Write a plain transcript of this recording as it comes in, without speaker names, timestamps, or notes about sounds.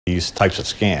these types of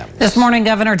scams. This morning,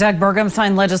 Governor Doug Burgum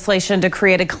signed legislation to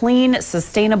create a clean,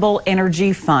 sustainable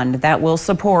energy fund that will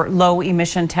support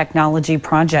low-emission technology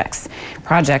projects.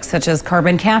 Projects such as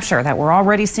carbon capture that we're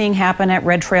already seeing happen at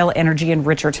Red Trail Energy in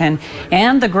Richardson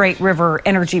and the Great River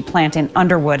Energy Plant in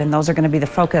Underwood, and those are going to be the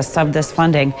focus of this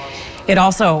funding. It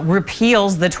also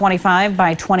repeals the 25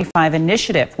 by 25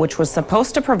 initiative, which was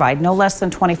supposed to provide no less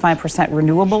than 25%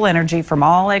 renewable energy from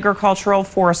all agricultural,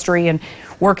 forestry, and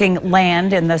working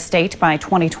land in the state by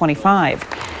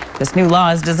 2025. This new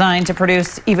law is designed to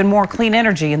produce even more clean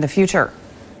energy in the future.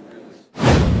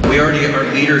 We already are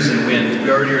leaders in wind.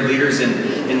 We already are leaders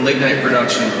in lignite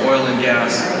production, oil and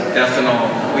gas,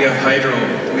 ethanol. We have hydro,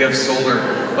 we have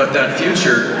solar. But that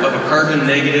future of a carbon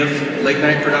negative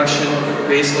lignite production,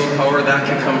 baseload power, that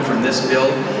can come from this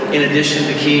bill, in addition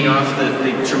to keying off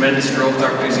the tremendous growth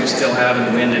opportunities you still have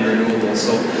in wind and renewables.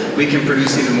 So we can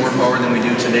produce even more power than we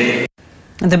do today.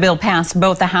 The bill passed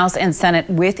both the House and Senate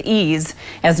with ease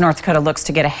as North Dakota looks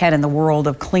to get ahead in the world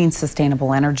of clean,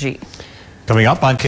 sustainable energy. Coming up on